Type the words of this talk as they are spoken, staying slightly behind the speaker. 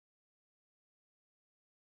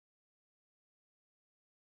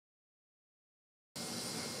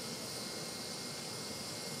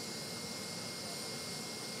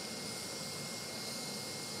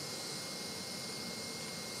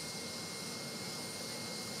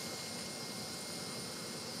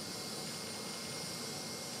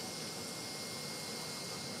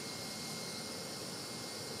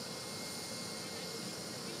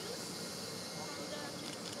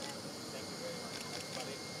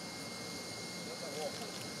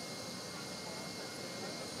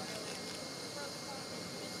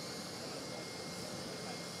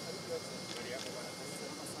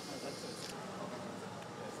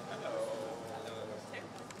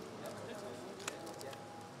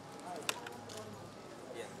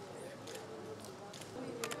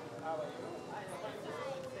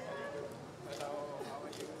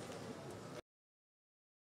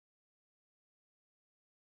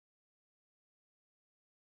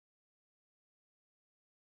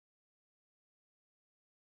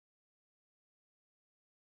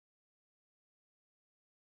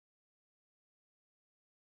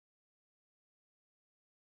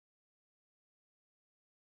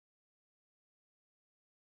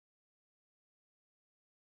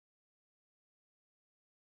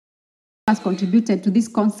has contributed to this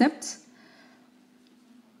concept.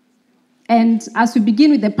 And as we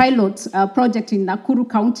begin with the pilot project in Nakuru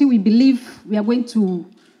County, we believe we are going to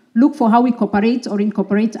look for how we cooperate or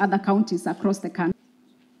incorporate other counties across the country.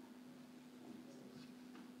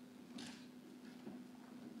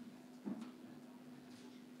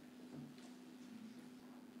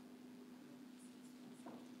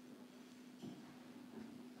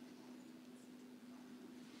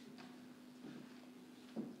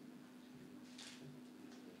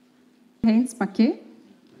 Heinz Paquet,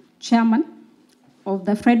 Chairman of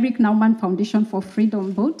the Frederick Naumann Foundation for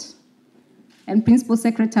Freedom Board, and Principal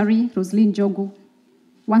Secretary Roslyn Jogu,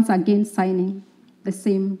 once again signing the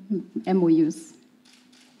same MOUs.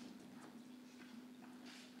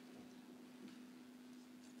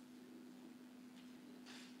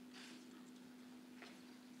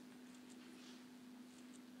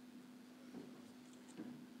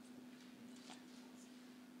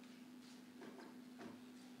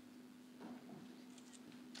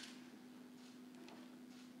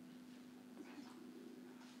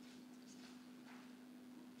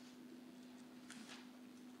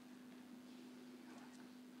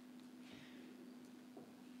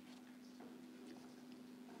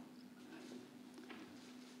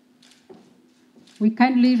 We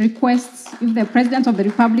kindly request if the President of the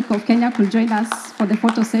Republic of Kenya could join us for the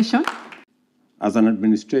photo session. As an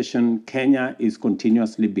administration, Kenya is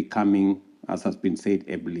continuously becoming, as has been said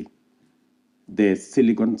ably, the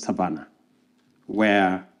Silicon Savannah,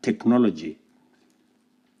 where technology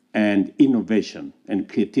and innovation and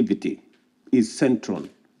creativity is central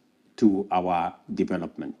to our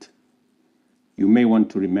development. You may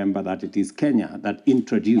want to remember that it is Kenya that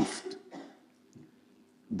introduced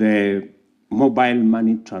the mobile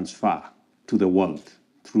money transfer to the world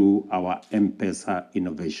through our M-Pesa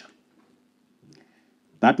innovation.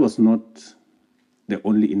 That was not the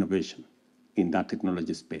only innovation in that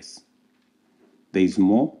technology space. There is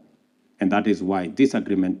more, and that is why this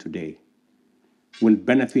agreement today will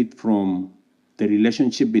benefit from the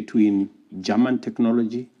relationship between German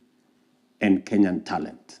technology and Kenyan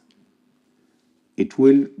talent. It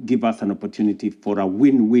will give us an opportunity for a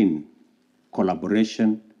win-win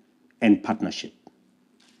collaboration and partnership.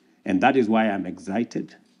 And that is why I'm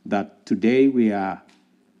excited that today we are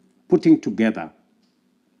putting together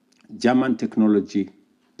German technology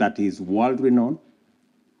that is world-renowned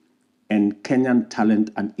and Kenyan talent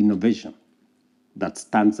and innovation that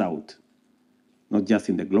stands out, not just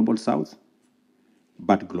in the global south,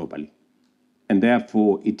 but globally. And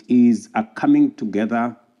therefore, it is a coming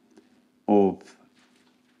together of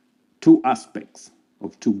two aspects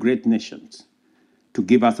of two great nations to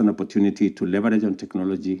give us an opportunity to leverage on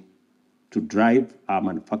technology, to drive our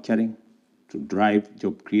manufacturing, to drive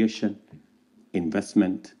job creation,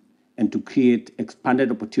 investment, and to create expanded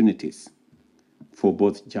opportunities for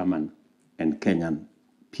both German and Kenyan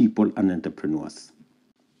people and entrepreneurs.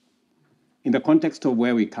 In the context of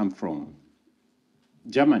where we come from,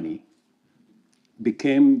 Germany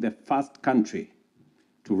became the first country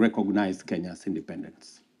to recognize Kenya's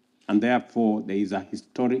independence. And therefore, there is a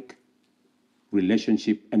historic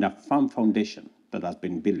relationship and a firm foundation that has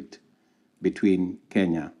been built between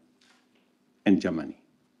Kenya and Germany.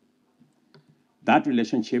 That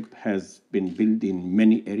relationship has been built in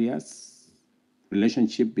many areas,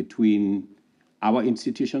 relationship between our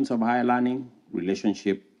institutions of higher learning,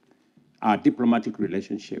 our diplomatic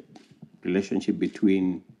relationship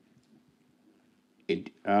between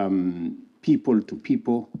people to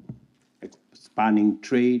people, spanning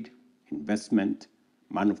trade, investment,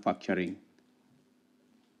 manufacturing,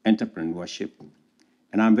 entrepreneurship.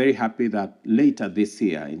 And I'm very happy that later this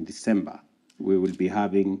year, in December, we will be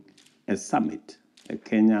having a summit, a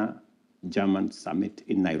Kenya-German summit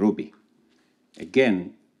in Nairobi,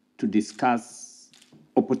 again, to discuss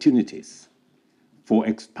opportunities for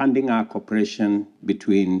expanding our cooperation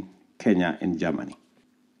between Kenya and Germany.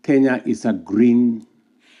 Kenya is a green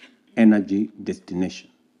energy destination.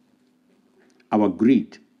 Our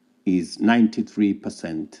grid is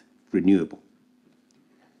 93% renewable.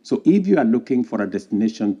 So if you are looking for a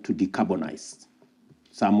destination to decarbonize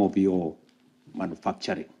some of your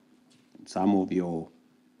manufacturing, some of your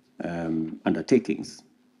undertakings,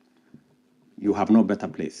 you have no better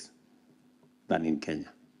place than in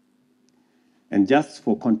Kenya. And just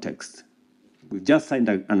for context, we've just signed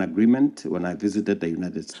an agreement when I visited the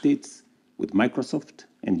United States with Microsoft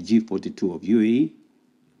and G42 of UAE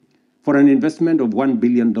for an investment of $1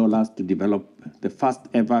 billion to develop the first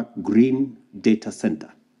ever green data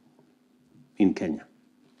center in Kenya,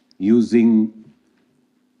 using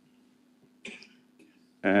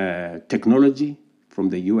technology from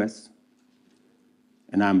the US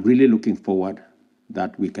And I'm really looking forward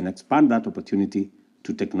that we can expand that opportunity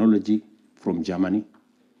to technology from Germany,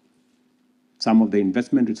 some of the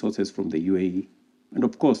investment resources from the UAE, and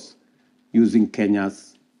of course, using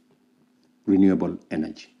Kenya's renewable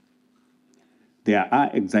energy. There are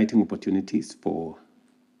exciting opportunities for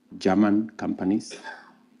German companies,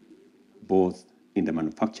 both in the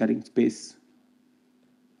manufacturing space,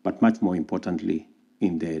 but much more importantly,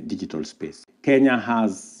 in the digital space. Kenya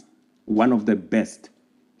has one of the best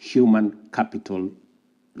human capital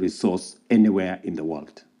resource anywhere in the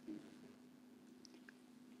world.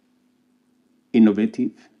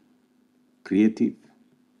 Innovative, creative,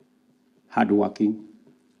 hardworking,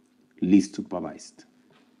 least supervised.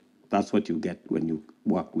 That's what you get when you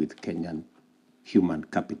work with Kenyan human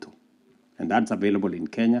capital. And that's available in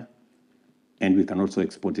Kenya, and we can also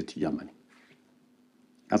export it to Germany.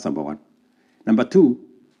 That's number one. Number two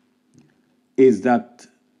is that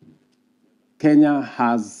Kenya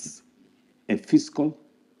has a fiscal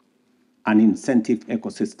and incentive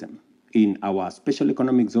ecosystem in our special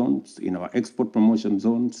economic zones, in our export promotion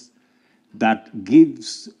zones, that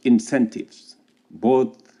gives incentives,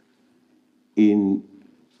 both in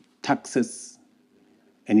taxes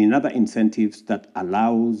and in other incentives that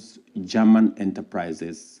allows German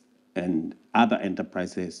enterprises and other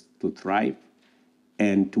enterprises to thrive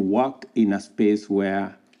and to work in a space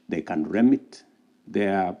where they can remit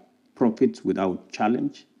their profits without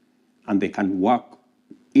challenge, and they can work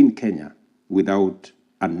in Kenya without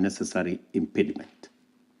unnecessary impediment.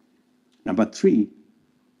 Number three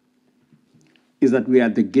is that we are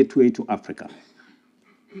the gateway to Africa.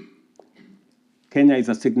 Kenya is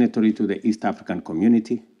a signatory to the East African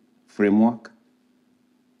Community Framework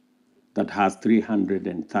that has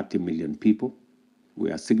 330 million people. We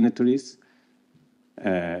are signatories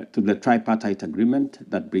to the tripartite agreement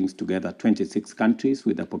that brings together 26 countries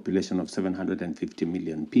with a population of 750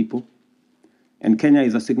 million people. And Kenya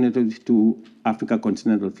is a signatory to Africa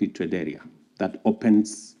Continental Free Trade Area that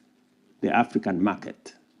opens the African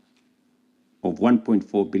market of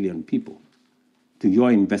 1.4 billion people to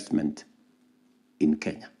your investment in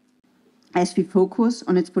Kenya. As we focus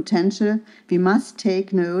on its potential, we must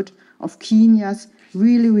take note of Kenya's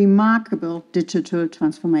really remarkable digital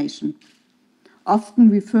transformation. Often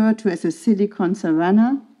referred to as a Silicon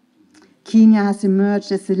Savannah, Kenya has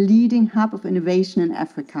emerged as the leading hub of innovation in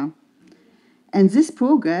Africa. And this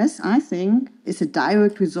progress, I think, is a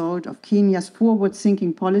direct result of Kenya's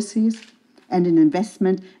forward-thinking policies and an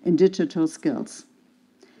investment in digital skills.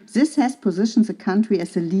 This has positioned the country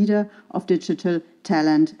as a leader of digital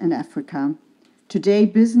talent in Africa. Today,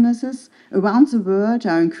 businesses around the world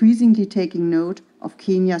are increasingly taking note of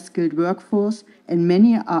Kenya's skilled workforce, and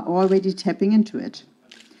many are already tapping into it.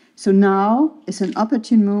 So now is an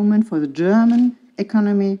opportune moment for the German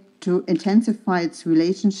economy to intensify its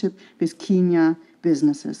relationship with Kenya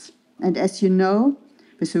businesses. And as you know,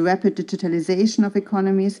 with the rapid digitalization of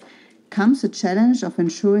economies comes the challenge of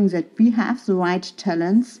ensuring that we have the right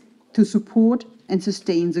talents to support and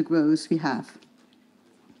sustain the growth we have.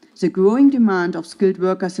 The growing demand of skilled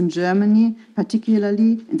workers in Germany,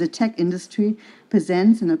 particularly in the tech industry,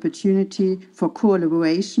 presents an opportunity for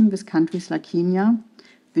collaboration with countries like Kenya,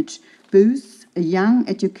 which boasts a young,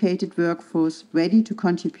 educated workforce ready to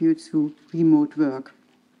contribute through remote work.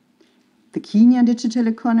 The Kenyan digital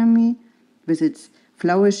economy, with its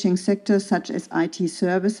flourishing sectors such as IT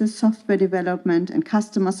services, software development, and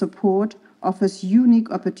customer support, offers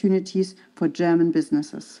unique opportunities for German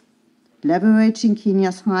businesses. Leveraging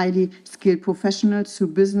Kenya's highly skilled professionals through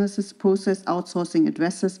businesses process outsourcing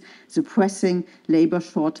addresses the pressing labor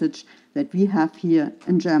shortage that we have here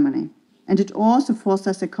in Germany. And it also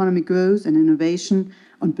fosters economic growth and innovation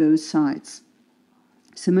on both sides.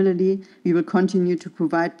 Similarly, we will continue to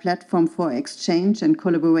provide platform for exchange and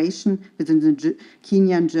collaboration within the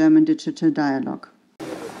Kenyan-German digital dialogue.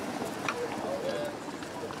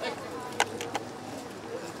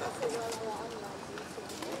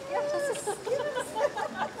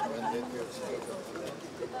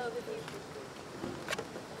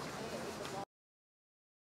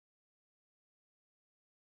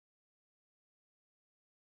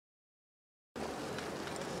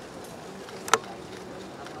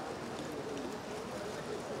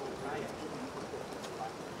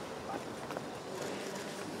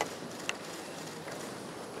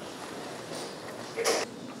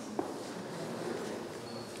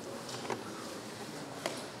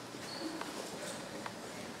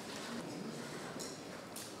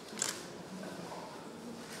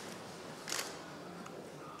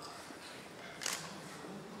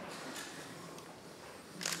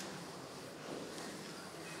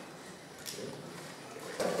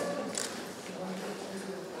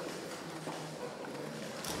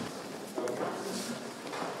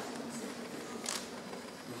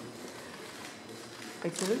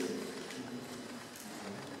 Excellence.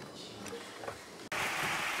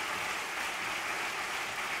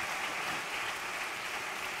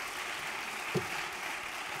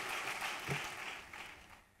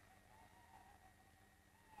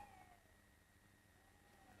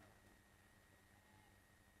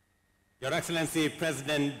 Your Excellency,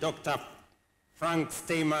 President Dr. Frank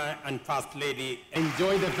Steinmeier and First Lady,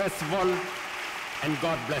 enjoy the festival and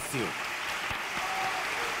God bless you.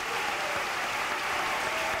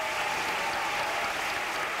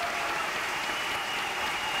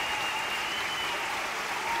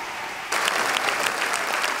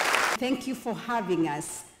 Thank you for having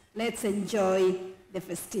us. Let's enjoy the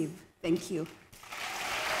festive. Thank you.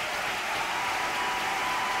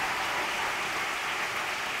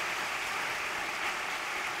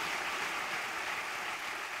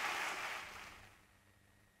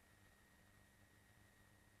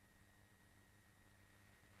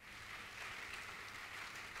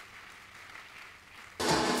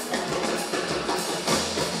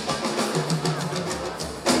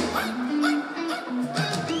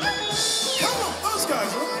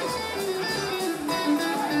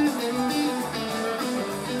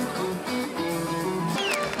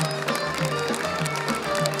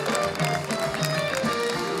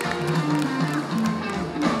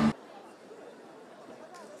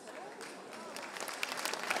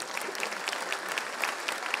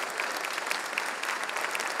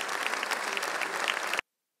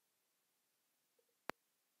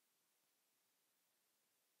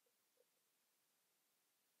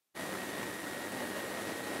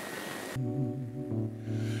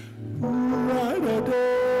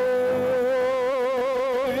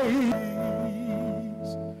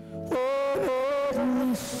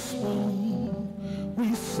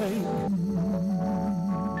 We say,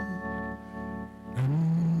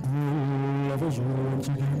 and the lovers once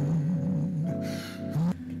again,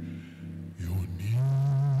 you're near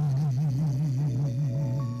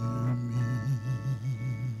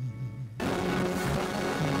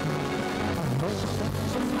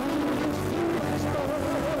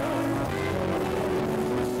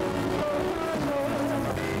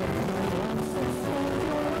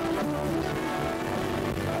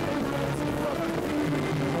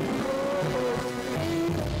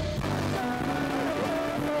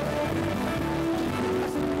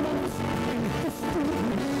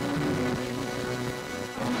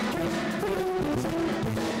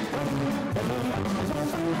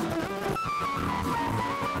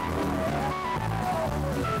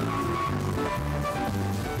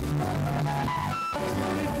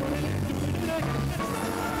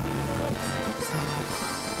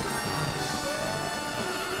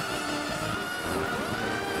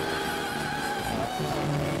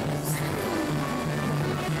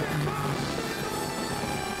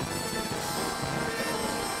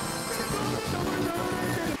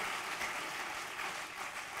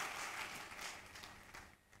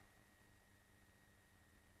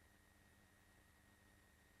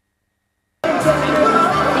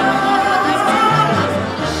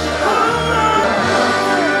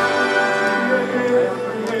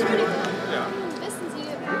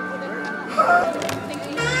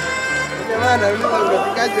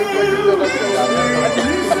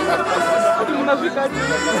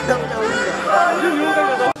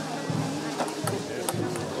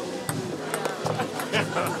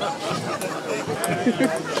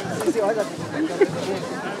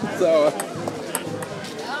So.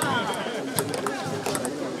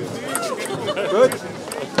 Good.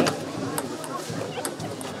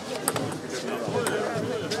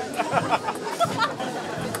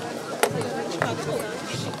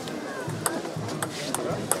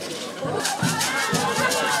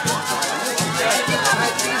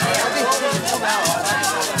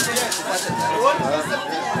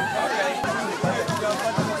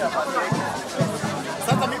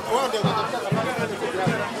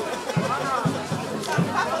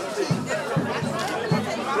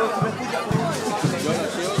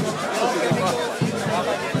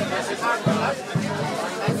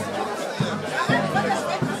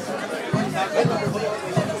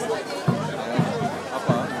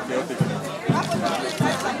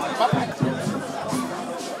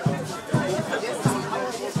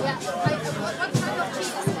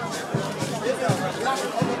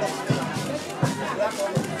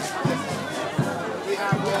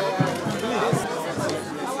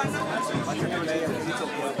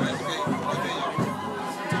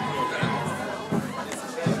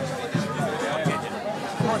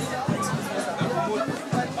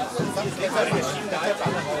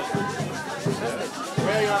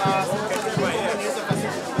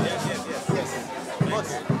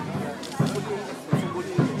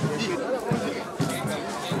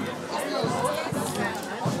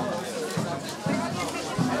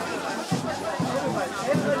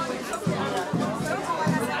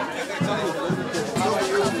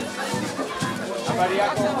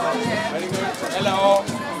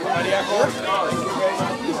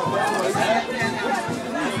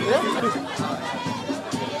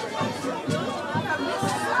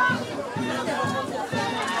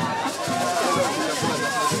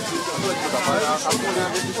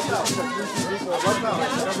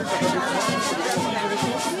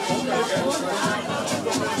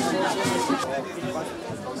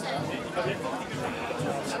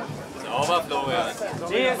 Sauber, Florian.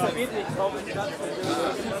 Nee, es geht nicht. Kaum in die Stadt.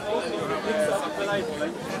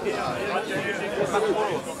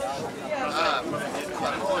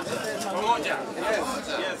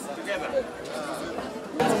 Yes, together.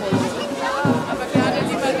 Aber gerade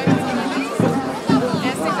lieber er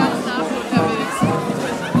ist den ganzen Abend unterwegs.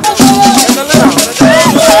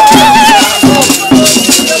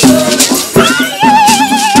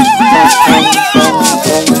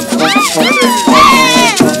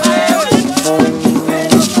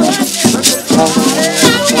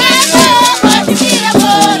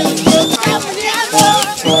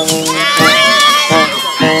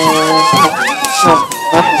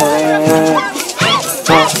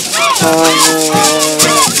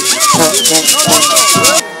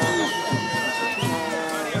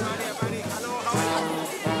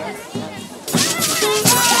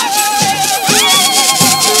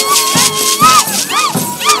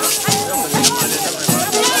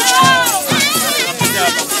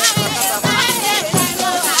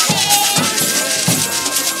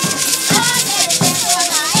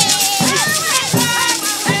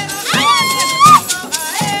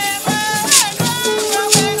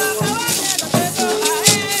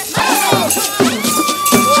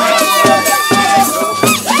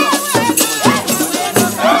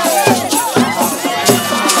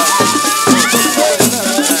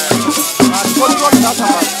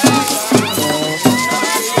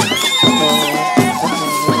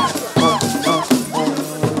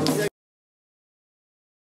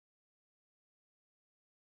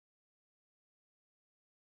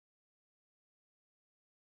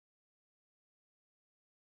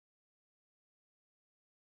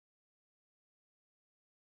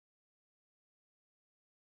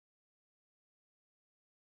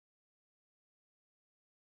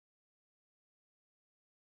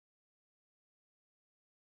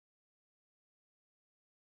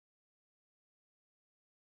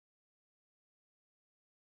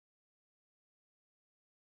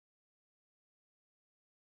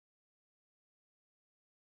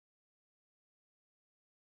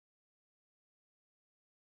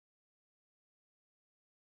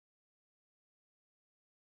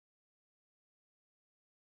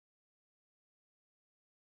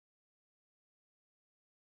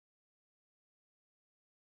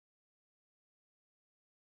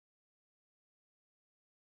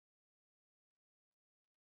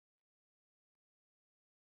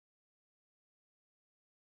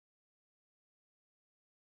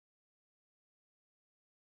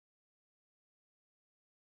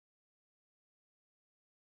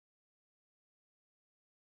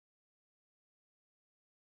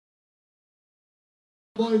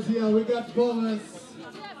 Boys here, we got boys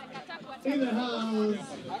in the house.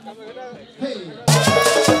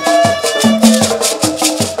 Hey.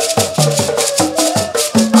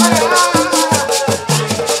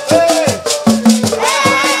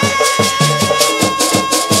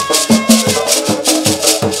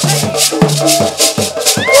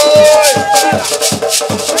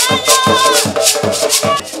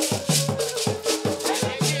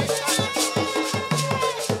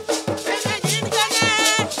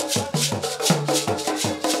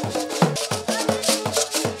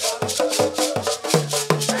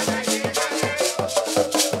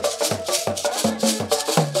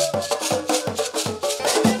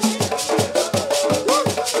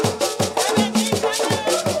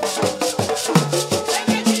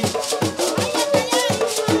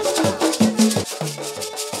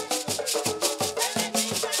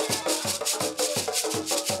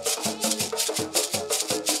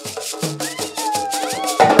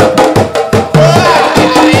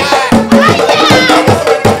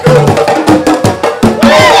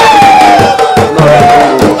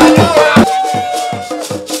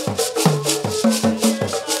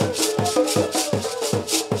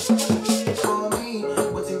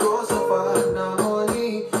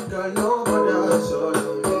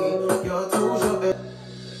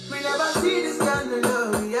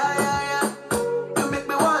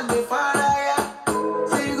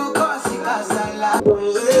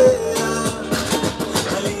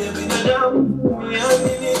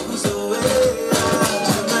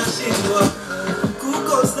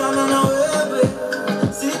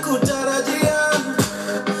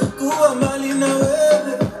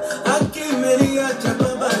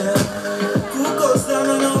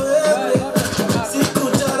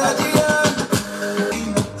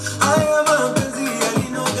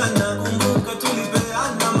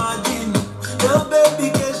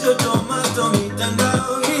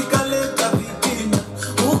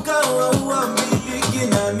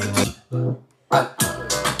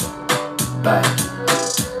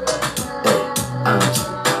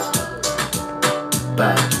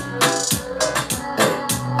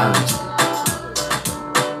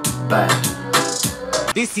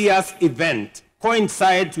 This year's event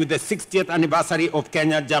coincides with the 60th anniversary of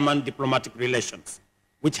Kenya-German diplomatic relations,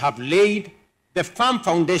 which have laid the firm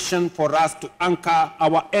foundation for us to anchor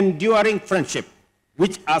our enduring friendship,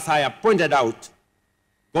 which, as I have pointed out,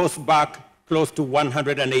 goes back close to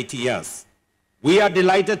 180 years. We are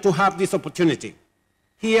delighted to have this opportunity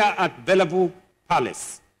here at Bellevue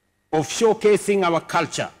Palace of showcasing our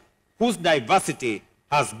culture, whose diversity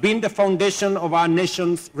has been the foundation of our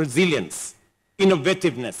nation's resilience,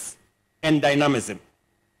 innovativeness, and dynamism.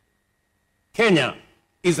 Kenya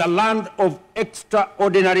is a land of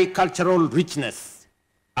extraordinary cultural richness,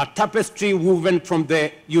 a tapestry woven from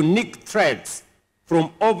the unique threads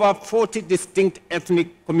from over 40 distinct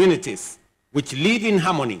ethnic communities which live in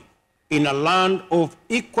harmony in a land of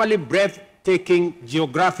equally breathtaking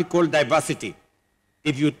geographical diversity.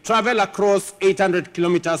 If you travel across 800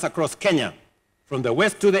 kilometers across Kenya, from the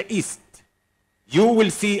west to the east, you will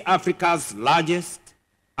see Africa's largest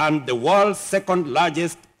and the world's second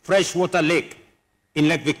largest freshwater lake in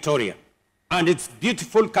Lake Victoria, and its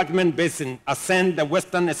beautiful catchment basin ascend the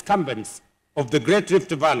western escarpments of the Great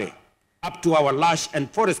Rift Valley up to our lush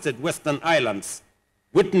and forested western islands.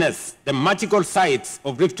 Witness the magical sights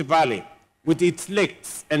of Rift Valley with its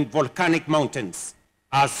lakes and volcanic mountains.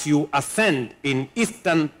 As you ascend in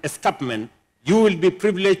eastern escarpment, you will be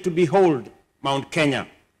privileged to behold Mount Kenya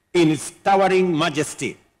in its towering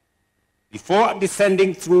majesty. Before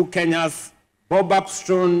descending through Kenya's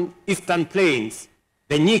baobab-strewn eastern plains,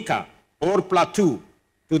 the Nyika, or plateau,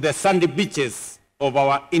 to the sandy beaches of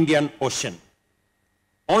our Indian Ocean.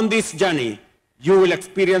 On this journey, you will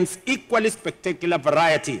experience equally spectacular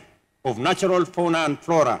variety of natural fauna and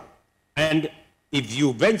flora. And if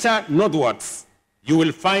you venture northwards, you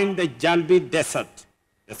will find the Jalbi Desert,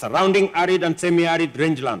 the surrounding arid and semi-arid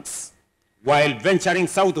rangelands, while venturing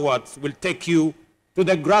southwards will take you to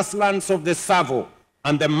the grasslands of the Savo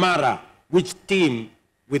and the Mara, which teem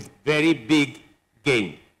with very big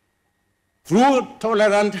game. Through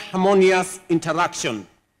tolerant, harmonious interaction,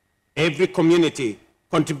 every community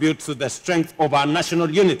contributes to the strength of our national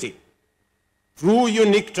unity. Through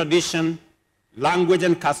unique tradition, language,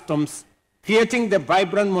 and customs, creating the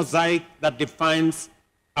vibrant mosaic that defines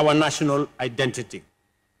our national identity.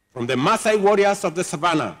 From the Maasai warriors of the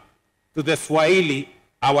savannah to the Swahili,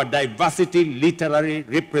 our diversity literally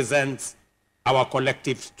represents our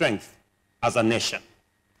collective strength as a nation.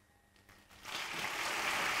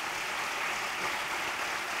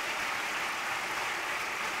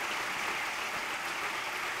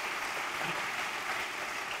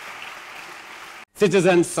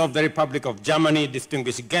 Citizens of the Republic of Germany,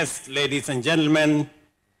 distinguished guests, ladies and gentlemen,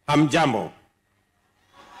 Hamjambo.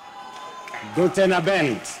 Guten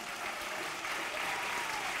Abend.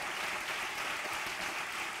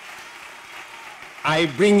 I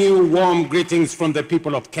bring you warm greetings from the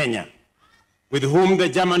people of Kenya, with whom the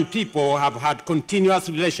German people have had continuous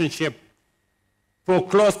relationship for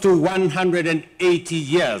close to 180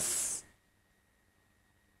 years,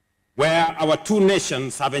 where our two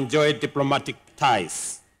nations have enjoyed diplomatic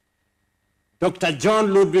ties. Dr.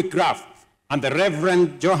 John Ludwig Graf and the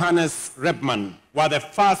Reverend Johannes Rebmann were the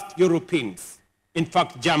first Europeans, in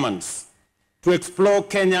fact Germans, to explore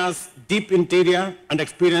Kenya's deep interior and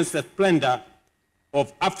experience the splendor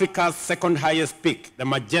of Africa's second highest peak, the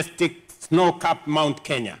majestic snow-capped Mount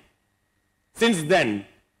Kenya. Since then,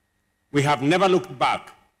 we have never looked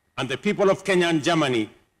back, and the people of Kenya and Germany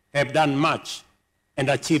have done much and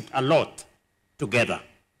achieved a lot together.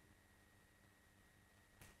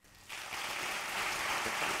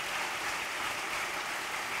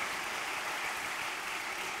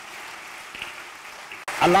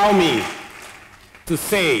 Allow me to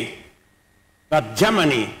say that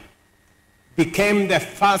Germany became the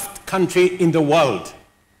first country in the world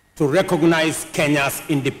to recognize Kenya's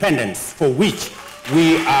independence, for which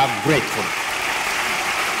we are grateful.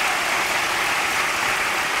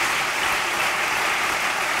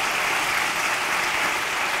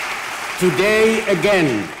 Today,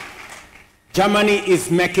 again, Germany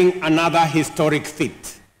is making another historic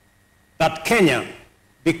feat, that Kenya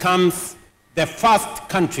becomes the first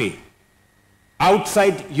country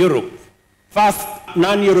outside Europe, first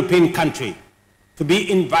non-European country to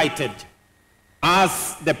be invited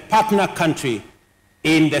as the partner country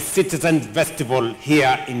in the Citizens Festival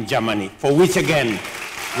here in Germany, for which again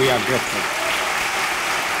we are grateful.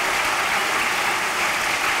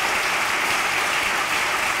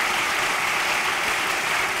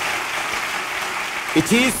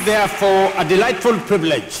 It is therefore a delightful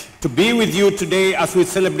privilege to be with you today as we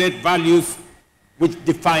celebrate values which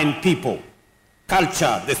define people,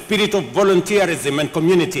 culture, the spirit of volunteerism and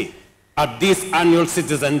community at this annual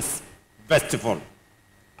Citizens Festival.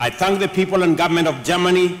 I thank the people and government of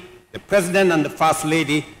Germany, the President and the First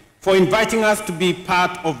Lady for inviting us to be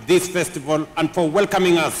part of this festival and for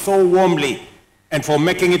welcoming us so warmly and for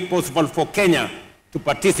making it possible for Kenya to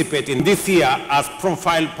participate in this year as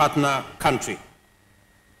profile partner country.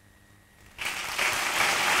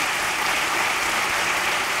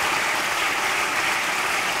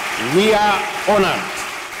 We are honored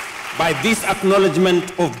by this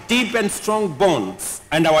acknowledgement of deep and strong bonds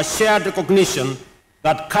and our shared recognition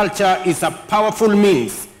that culture is a powerful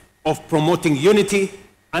means of promoting unity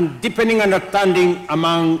and deepening understanding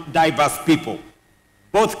among diverse people.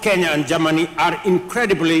 Both Kenya and Germany are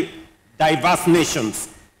incredibly diverse nations,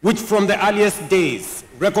 which from the earliest days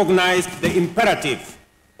recognized the imperative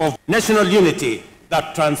of national unity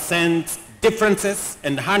that transcends differences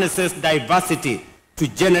and harnesses diversity to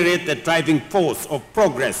generate the driving force of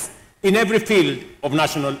progress in every field of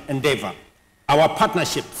national endeavor. Our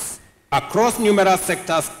partnerships across numerous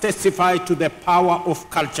sectors testify to the power of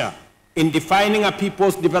culture in defining a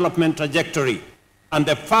people's development trajectory and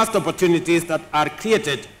the first opportunities that are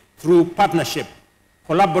created through partnership,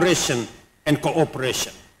 collaboration, and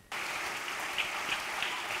cooperation.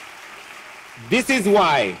 This is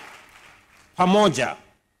why pamoja,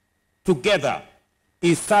 together,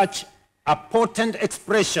 is such a potent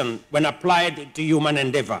expression when applied to human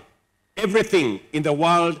endeavor. Everything in the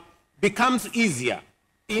world becomes easier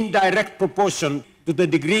in direct proportion to the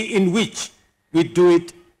degree in which we do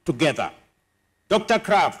it together. Dr.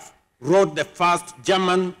 Kraft wrote the first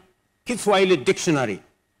German Kiswahili dictionary.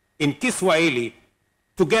 In Kiswahili,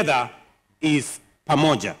 together is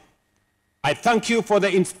pamoja. I thank you for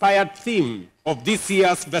the inspired theme of this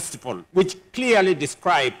year's festival, which clearly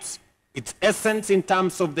describes its essence in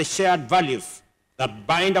terms of the shared values that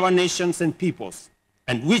bind our nations and peoples,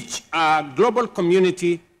 and which our global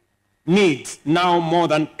community needs now more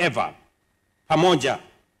than ever. Pamoja,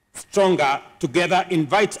 stronger together,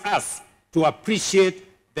 invites us to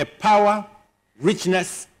appreciate the power,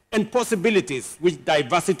 richness, and possibilities which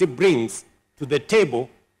diversity brings to the table,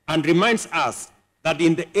 and reminds us that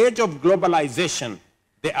in the age of globalization,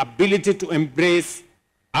 the ability to embrace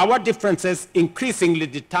our differences increasingly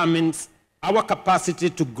determines our capacity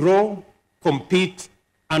to grow, compete,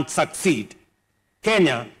 and succeed.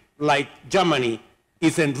 Kenya, like Germany,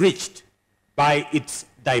 is enriched by its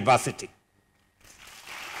diversity.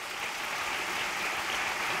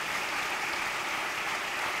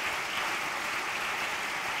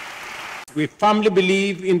 We firmly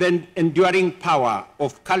believe in the enduring power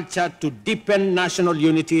of culture to deepen national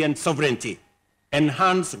unity and sovereignty,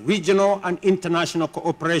 enhance regional and international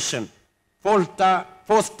cooperation, foster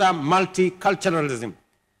multiculturalism,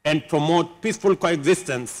 and promote peaceful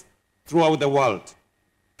coexistence throughout the world.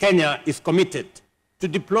 Kenya is committed to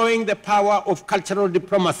deploying the power of cultural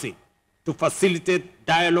diplomacy to facilitate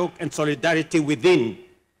dialogue and solidarity within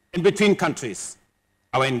and between countries.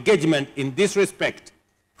 Our engagement in this respect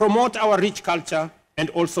promotes our rich culture and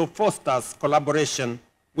also fosters collaboration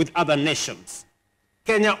with other nations.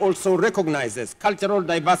 Kenya also recognizes cultural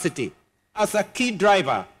diversity as a key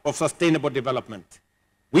driver of sustainable development.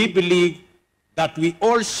 We believe that we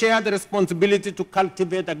all share the responsibility to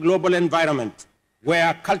cultivate a global environment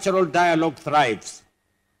where cultural dialogue thrives,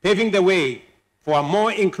 paving the way for a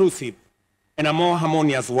more inclusive and a more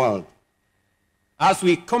harmonious world. As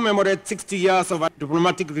we commemorate 60 years of our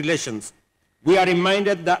diplomatic relations, we are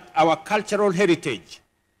reminded that our cultural heritage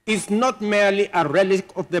is not merely a relic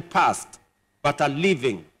of the past, but a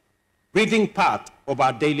living, breathing part of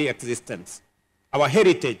our daily existence. Our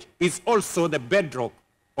heritage is also the bedrock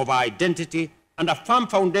of our identity and a firm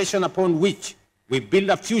foundation upon which we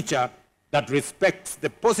build a future that respects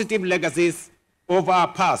the positive legacies of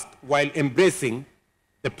our past while embracing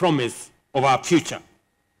the promise of our future.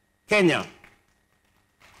 Kenya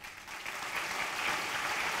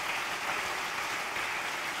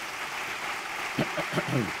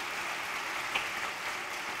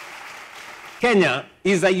Kenya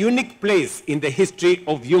is a unique place in the history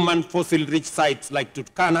of human fossil-rich sites like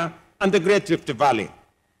Turkana and the Great Rift Valley,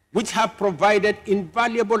 which have provided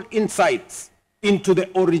invaluable insights into the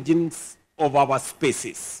origins of our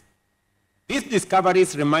species. These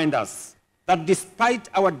discoveries remind us that despite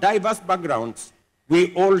our diverse backgrounds,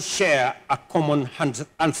 we all share a common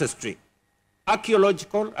ancestry.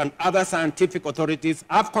 Archaeological and other scientific authorities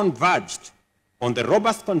have converged on the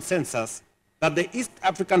robust consensus that the East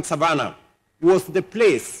African savanna was the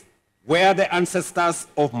place where the ancestors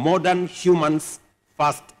of modern humans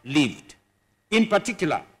first lived. In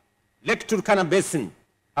particular, Lake Turkana Basin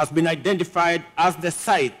has been identified as the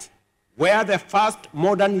site where the first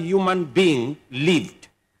modern human being lived,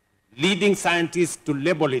 leading scientists to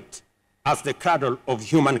label it as the cradle of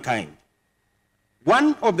humankind.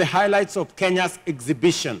 One of the highlights of Kenya's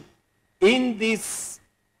exhibition in this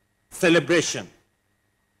celebration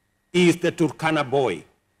is the Turkana boy,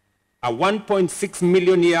 a 1.6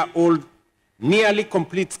 million year old nearly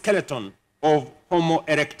complete skeleton of Homo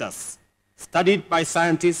erectus. Studied by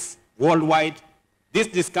scientists worldwide, this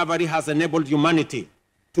discovery has enabled humanity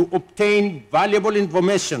to obtain valuable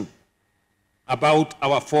information about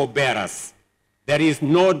our forebears. There is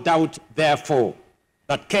no doubt, therefore,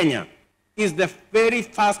 that Kenya is the very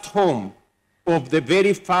first home of the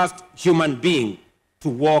very first human being to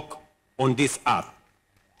walk on this earth.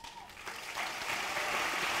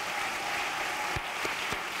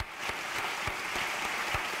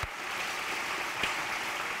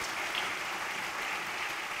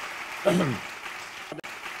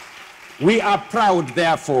 We are proud,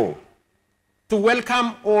 therefore, to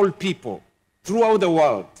welcome all people throughout the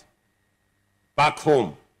world back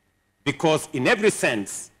home, because in every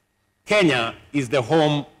sense, Kenya is the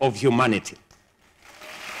home of humanity.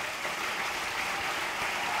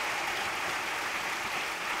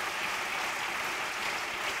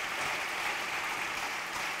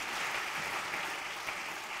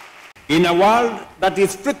 In a world that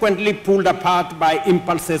is frequently pulled apart by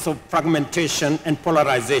impulses of fragmentation and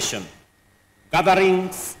polarization,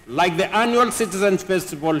 gatherings like the annual Citizens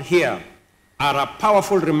Festival here are a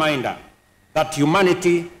powerful reminder that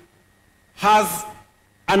humanity has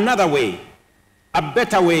another way, a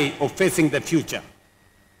better way of facing the future.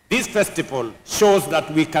 This festival shows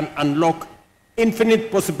that we can unlock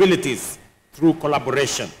infinite possibilities through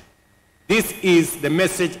collaboration. This is the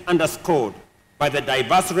message underscored by the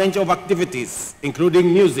diverse range of activities,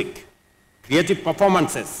 including music, creative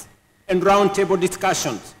performances, and roundtable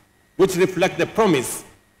discussions, which reflect the promise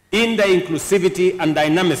in the inclusivity and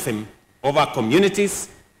dynamism of our communities,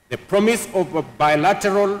 the promise of a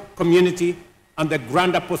bilateral community, and the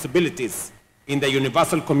grander possibilities in the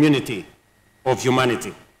universal community of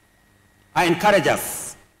humanity. I encourage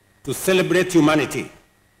us to celebrate humanity,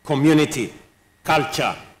 community,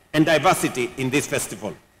 culture, and diversity in this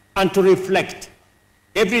festival, and to reflect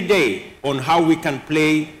every day on how we can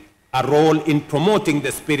play a role in promoting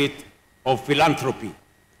the spirit of philanthropy.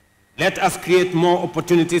 Let us create more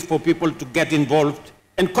opportunities for people to get involved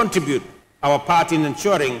and contribute our part in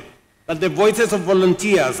ensuring that the voices of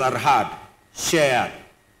volunteers are heard, shared,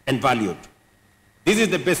 and valued. This is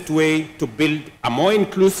the best way to build a more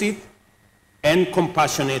inclusive and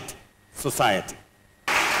compassionate society.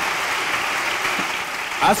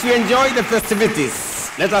 As we enjoy the festivities,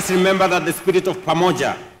 let us remember that the spirit of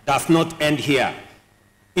Pamoja does not end here.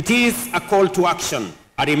 It is a call to action,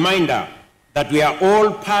 a reminder that we are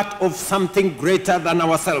all part of something greater than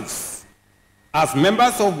ourselves. As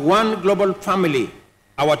members of one global family,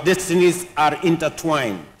 our destinies are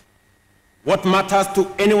intertwined. What matters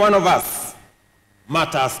to any one of us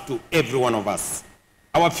matters to every one of us.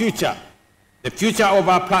 Our future, the future of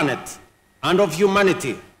our planet and of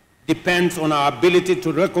humanity, depends on our ability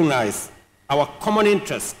to recognize our common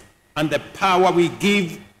interest and the power we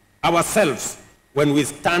give ourselves when we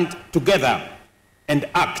stand together and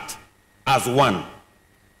act as one.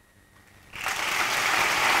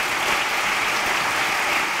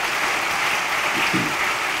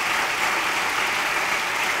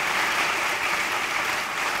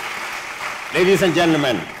 Ladies and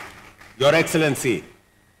gentlemen, Your Excellency,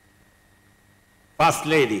 First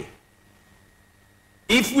Lady,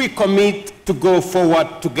 if we commit to go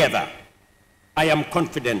forward together, I am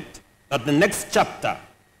confident that the next chapter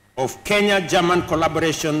of Kenya-German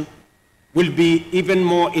collaboration will be even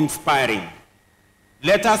more inspiring.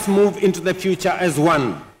 Let us move into the future as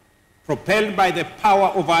one, propelled by the power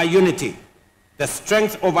of our unity, the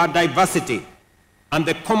strength of our diversity, and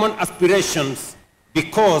the common aspirations,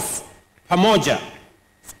 because Pamoja,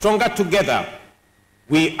 stronger together,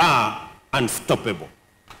 we are unstoppable.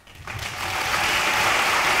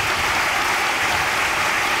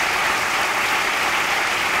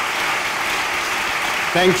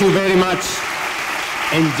 Thank you very much.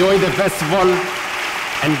 Enjoy the festival,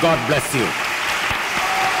 and God bless you.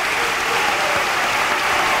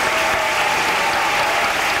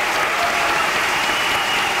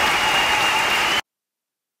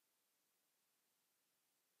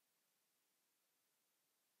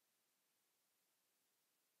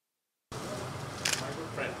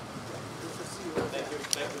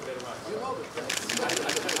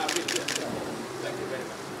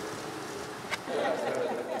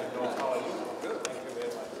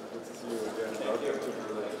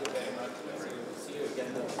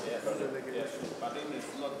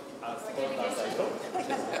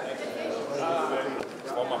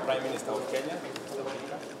 Kenya,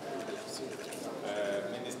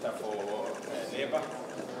 Minister for Labor.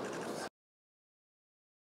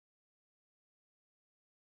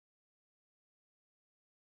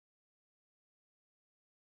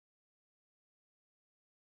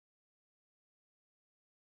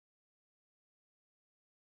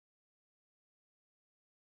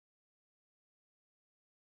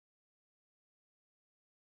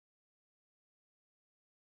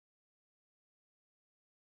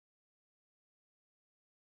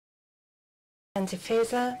 And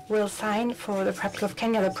Feza will sign for the Republic of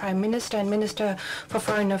Kenya, the Prime Minister and Minister for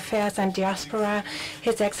Foreign Affairs and Diaspora,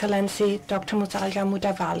 His Excellency Dr. Musalia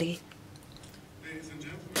Mudavadi.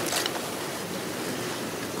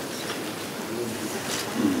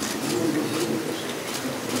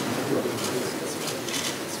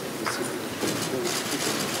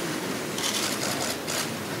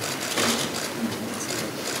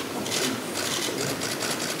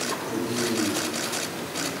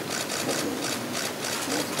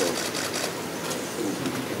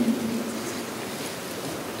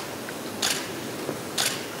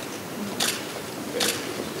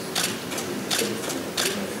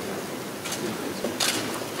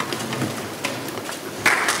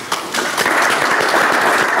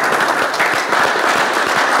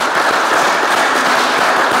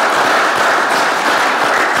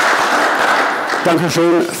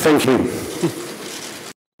 Thank you.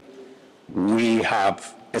 We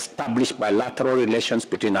have established bilateral relations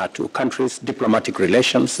between our two countries, diplomatic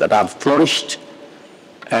relations that have flourished,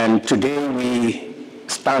 and today we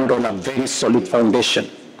stand on a very solid foundation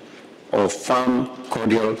of firm,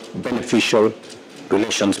 cordial, beneficial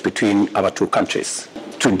relations between our two countries.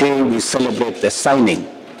 Today we celebrate the signing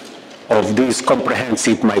of this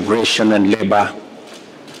comprehensive migration and labor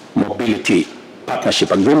mobility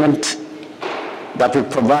partnership agreement that will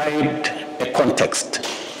provide a context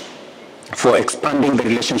for expanding the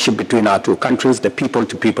relationship between our two countries, the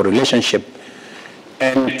people-to-people relationship,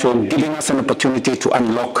 and for giving us an opportunity to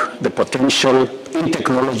unlock the potential in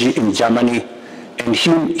technology in Germany and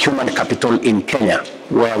human capital in Kenya,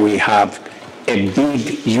 where we have a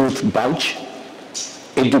big youth bunch,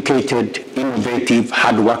 educated, innovative,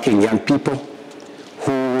 hardworking young people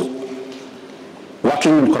who,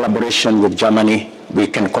 working in collaboration with Germany, we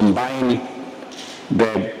can combine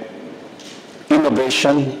the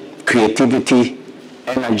innovation, creativity,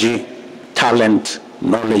 energy, talent,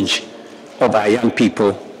 knowledge of our young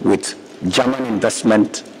people with German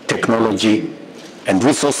investment, technology, and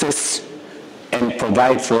resources, and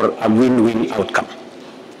provide for a win-win outcome.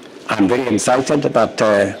 I'm very excited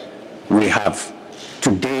that we have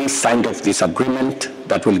today signed off this agreement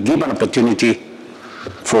that will give an opportunity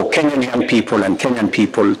for Kenyan young people and Kenyan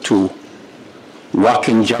people to work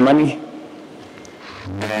in Germany.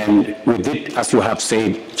 And with it, as you have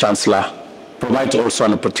said, Chancellor, provides also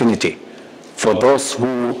an opportunity for those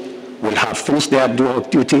who will have finished their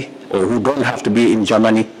duty or who don't have to be in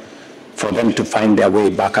Germany for them to find their way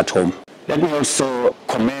back at home. Let me also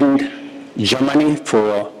commend Germany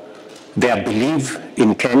for their belief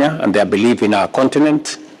in Kenya and their belief in our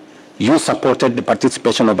continent. You supported the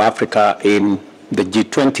participation of Africa in the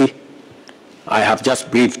G20. I have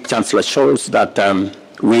just briefed Chancellor Scholz that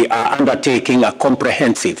we are undertaking a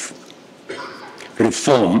comprehensive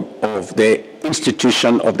reform of the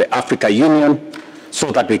institution of the Africa Union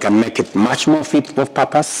so that we can make it much more fit for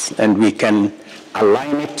purpose and we can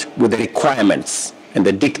align it with the requirements and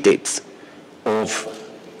the dictates of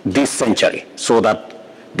this century so that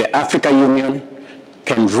the Africa Union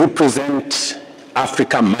can represent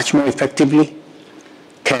Africa much more effectively,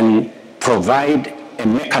 can provide a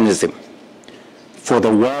mechanism for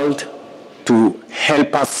the world to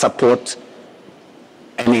help us support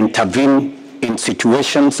and intervene in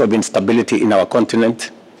situations of instability in our continent,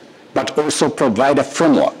 but also provide a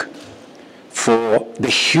framework for the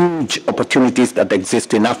huge opportunities that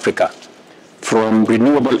exist in Africa, from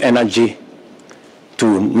renewable energy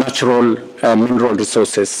to natural mineral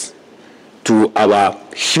resources to our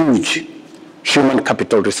huge human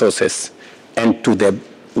capital resources and to the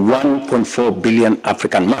 1.4 billion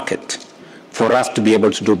African market for us to be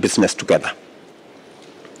able to do business together.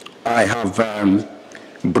 I have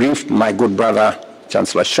briefed my good brother,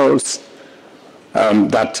 Chancellor Scholz,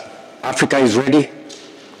 that Africa is ready,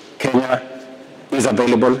 Kenya is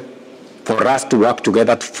available for us to work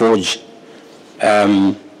together to forge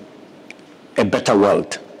a better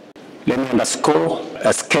world. Let me underscore,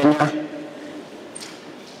 as Kenya,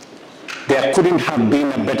 there couldn't have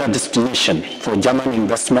been a better destination for German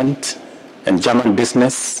investment and German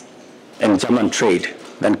business and German trade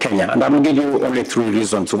than Kenya. And I will give you only 3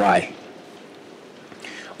 reasons why.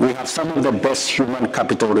 We have some of the best human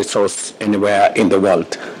capital resource anywhere in the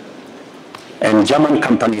world. And German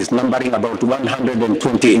companies numbering about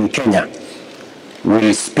 120 in Kenya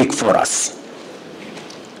will speak for us.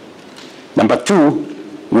 Number two,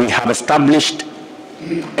 we have established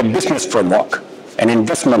a business framework, an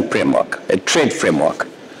investment framework, a trade framework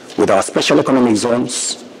with our special economic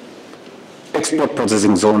zones, export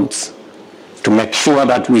processing zones, to make sure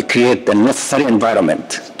that we create the necessary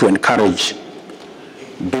environment to encourage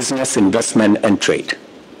business, investment, and trade.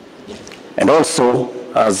 And also,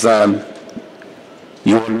 as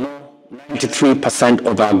you all know, 93%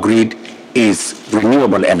 of our grid is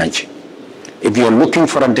renewable energy. If you're looking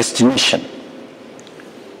for a destination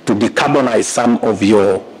to decarbonize some of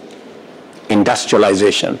your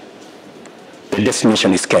industrialization, the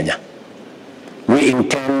destination is Kenya. We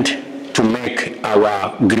intend to make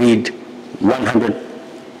our grid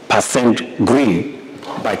 100% green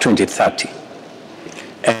by 2030.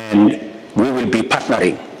 And we will be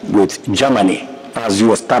partnering with Germany as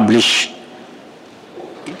you establish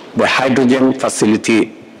the hydrogen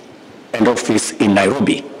facility and office in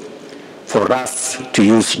Nairobi for us to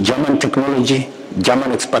use German technology,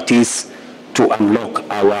 German expertise to unlock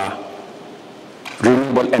our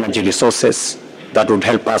renewable energy resources that would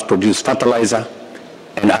help us produce fertilizer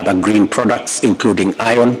and other green products, including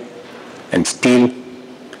iron and steel.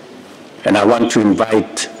 And I want to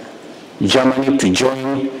invite Germany to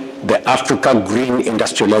join the Africa Green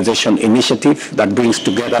Industrialization Initiative that brings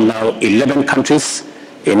together now 11 countries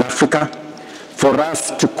in Africa for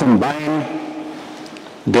us to combine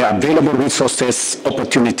the available resources,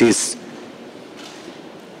 opportunities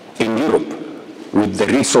in Europe with the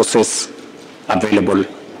resources available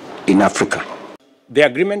in Africa. The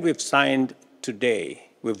agreement we've signed today,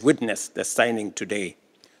 we've witnessed the signing today,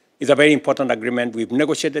 is a very important agreement. We've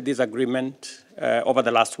negotiated this agreement over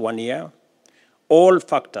the last 1 year. All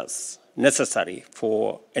factors necessary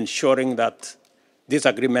for ensuring that this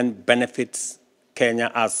agreement benefits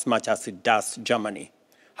Kenya as much as it does Germany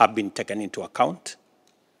have been taken into account.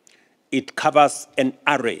 It covers an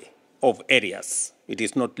array of areas. It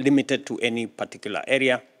is not limited to any particular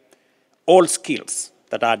area. All skills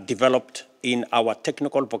that are developed in our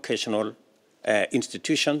technical vocational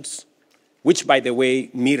institutions, which, by the way,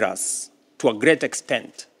 mirrors to a great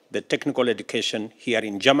extent the technical education here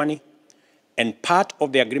in Germany. And part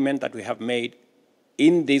of the agreement that we have made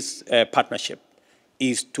in this partnership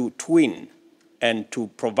is to twin and to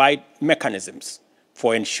provide mechanisms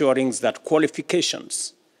for ensuring that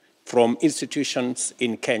qualifications from institutions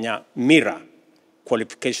in Kenya mirror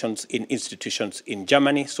qualifications in institutions in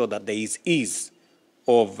Germany so that there is ease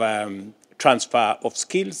of transfer of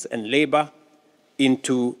skills and labor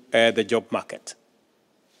into the job market.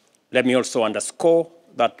 Let me also underscore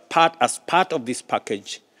that as part of this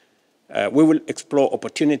package, we will explore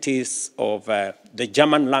opportunities of the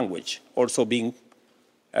German language also being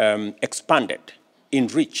expanded in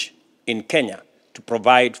reach in Kenya to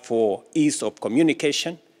provide for ease of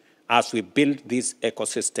communication as we build this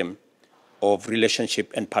ecosystem of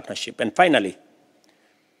relationship and partnership. And finally,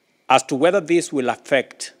 as to whether this will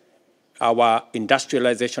affect our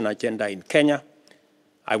industrialization agenda in Kenya,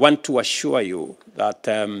 I want to assure you that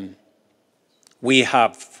we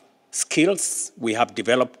have skills, we have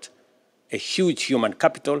developed a huge human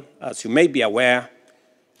capital. As you may be aware,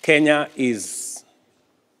 Kenya is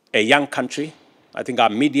a young country. I think our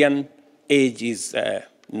median age is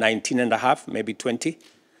 19 and a half, maybe 20.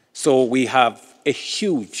 So we have a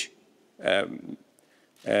huge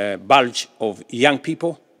bulge of young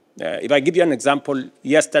people. If I give you an example,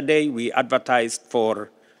 yesterday we advertised for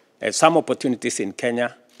some opportunities in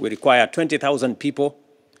Kenya. We require 20,000 people,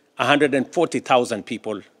 140,000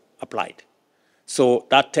 people applied. So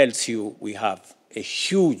that tells you we have a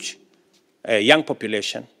huge young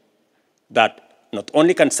population that not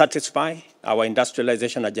only can satisfy our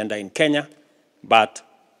industrialization agenda in Kenya, but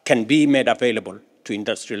can be made available to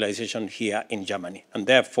industrialization here in Germany. And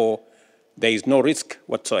therefore, there is no risk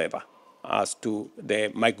whatsoever as to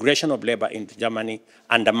the migration of labor into Germany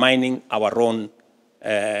undermining our own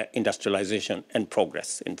industrialization and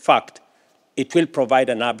progress. In fact, it will provide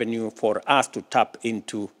an avenue for us to tap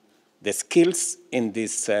into the skills in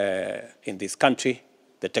this country,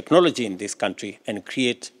 the technology in this country, and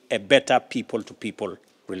create a better people-to-people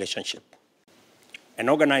relationship. An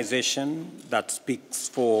organization that speaks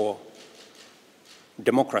for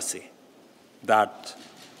democracy, that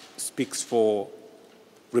speaks for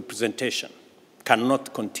representation,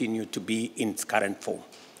 cannot continue to be in its current form,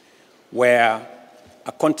 where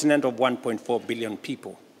a continent of 1.4 billion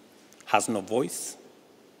people has no voice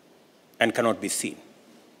and cannot be seen.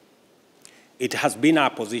 It has been our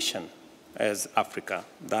position as Africa,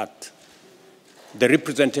 that the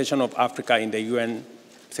representation of Africa in the UN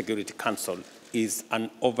Security Council is an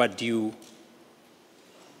overdue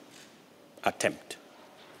attempt.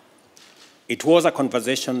 It was a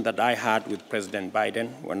conversation that I had with President Biden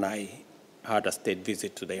when I had a state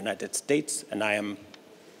visit to the United States, and I am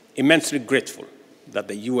immensely grateful that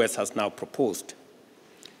the US has now proposed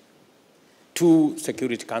 2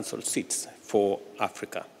 Security Council seats for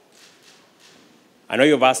Africa. I know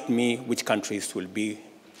you've asked me which countries will be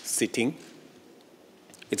sitting.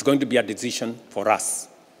 It's going to be a decision for us.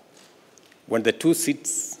 When the 2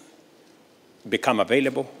 seats become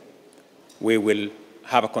available, we will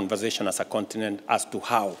have a conversation as a continent as to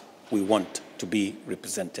how we want to be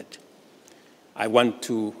represented. I want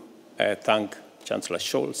to thank Chancellor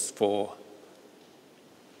Scholz for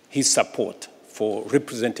his support for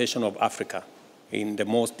representation of Africa in the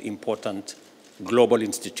most important global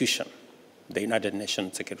institution, the United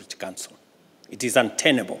Nations Security Council. It is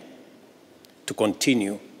untenable to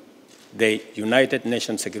continue the United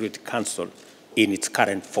Nations Security Council in its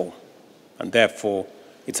current form. And therefore,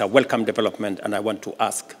 it's a welcome development, and I want to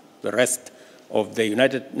ask the rest of the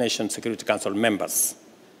United Nations Security Council members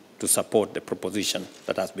to support the proposition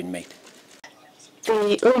that has been made.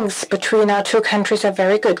 The links between our 2 countries are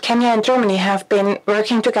very good. Kenya and Germany have been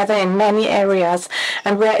working together in many areas,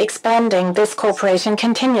 and we are expanding this cooperation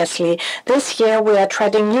continuously. This year, we are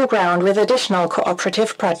treading new ground with additional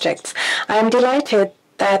cooperative projects. I am delighted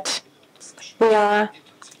that we are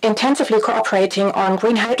intensively cooperating on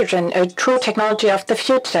green hydrogen, a true technology of the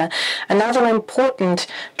future. Another important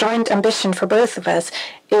joint ambition for both of us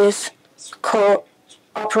is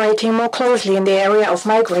cooperating more closely in the area of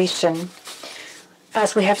migration.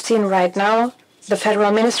 As we have seen right now, the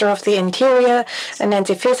Federal Minister of the Interior,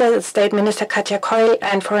 Nancy Faeser, State Minister Katja Koil,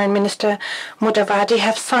 and Foreign Minister Mudavadi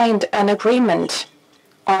have signed an agreement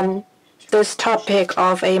on this topic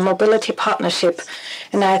of a mobility partnership,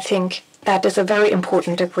 and I think that is a very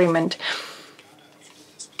important agreement.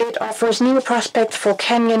 It offers new prospects for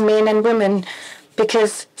Kenyan men and women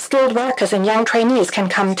because skilled workers and young trainees can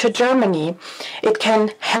come to Germany. It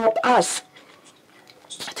can help us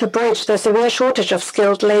to bridge the severe shortage of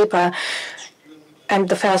skilled labor. And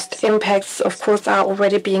the first impacts, of course, are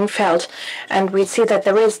already being felt. And we see that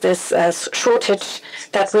there is this shortage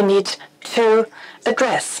that we need to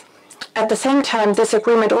address. At the same time, this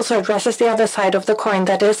agreement also addresses the other side of the coin,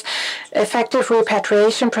 that is, effective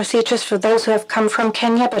repatriation procedures for those who have come from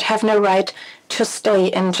Kenya but have no right to stay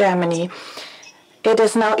in Germany. It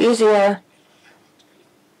is now easier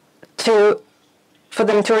for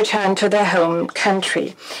them to return to their home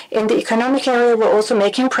country. In the economic area, we're also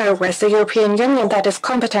making progress. The European Union, that is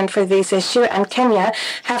competent for this issue, and Kenya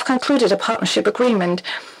have concluded a partnership agreement.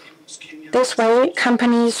 This way,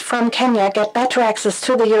 companies from Kenya get better access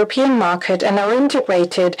to the European market and are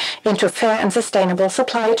integrated into fair and sustainable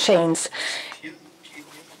supply chains.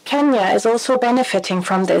 Kenya is also benefiting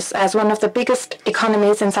from this as one of the biggest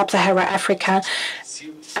economies in sub-Saharan Africa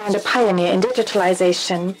and a pioneer in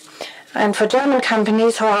digitalization. And for German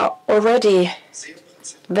companies who are already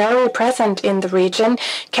very present in the region,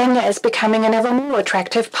 Kenya is becoming an ever more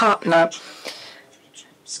attractive partner.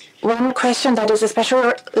 One question that is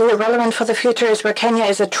especially relevant for the future is where Kenya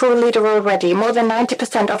is a true leader already. More than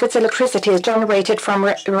 90% of its electricity is generated from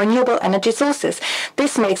renewable energy sources.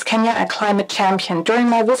 This makes Kenya a climate champion. During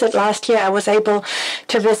my visit last year, I was able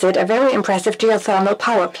to visit a very impressive geothermal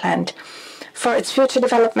power plant. For its future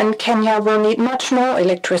development, Kenya will need much more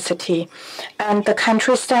electricity, and the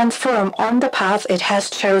country stands firm on the path it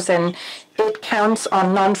has chosen. It counts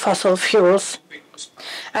on non-fossil fuels.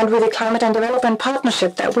 And with the Climate and Development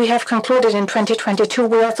Partnership that we have concluded in 2022,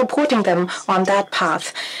 we are supporting them on that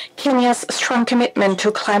path. Kenya's strong commitment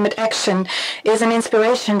to climate action is an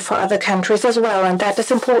inspiration for other countries as well, and that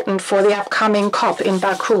is important for the upcoming COP in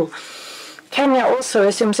Baku. Kenya also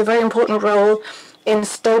assumes a very important role in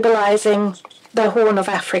stabilizing the Horn of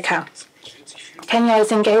Africa. Kenya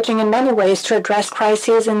is engaging in many ways to address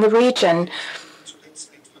crises in the region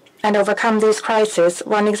and overcome these crises.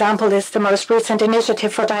 One example is the most recent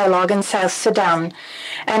initiative for dialogue in South Sudan.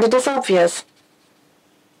 And it is obvious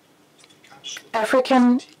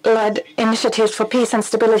African-led initiatives for peace and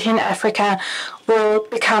stability in Africa will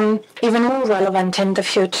become even more relevant in the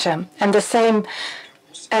future.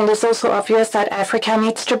 And it's also obvious that Africa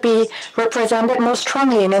needs to be represented more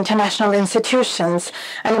strongly in international institutions.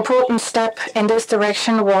 An important step in this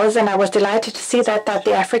direction was, and I was delighted to see that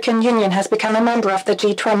the African Union has become a member of the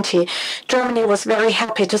G20. Germany was very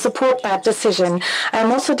happy to support that decision. I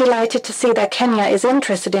am also delighted to see that Kenya is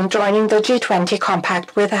interested in joining the G20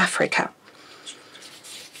 compact with Africa.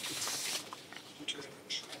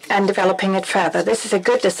 and developing it further. This is a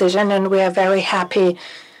good decision, and we are very happy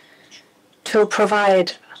to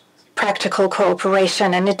provide practical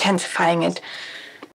cooperation and intensifying it.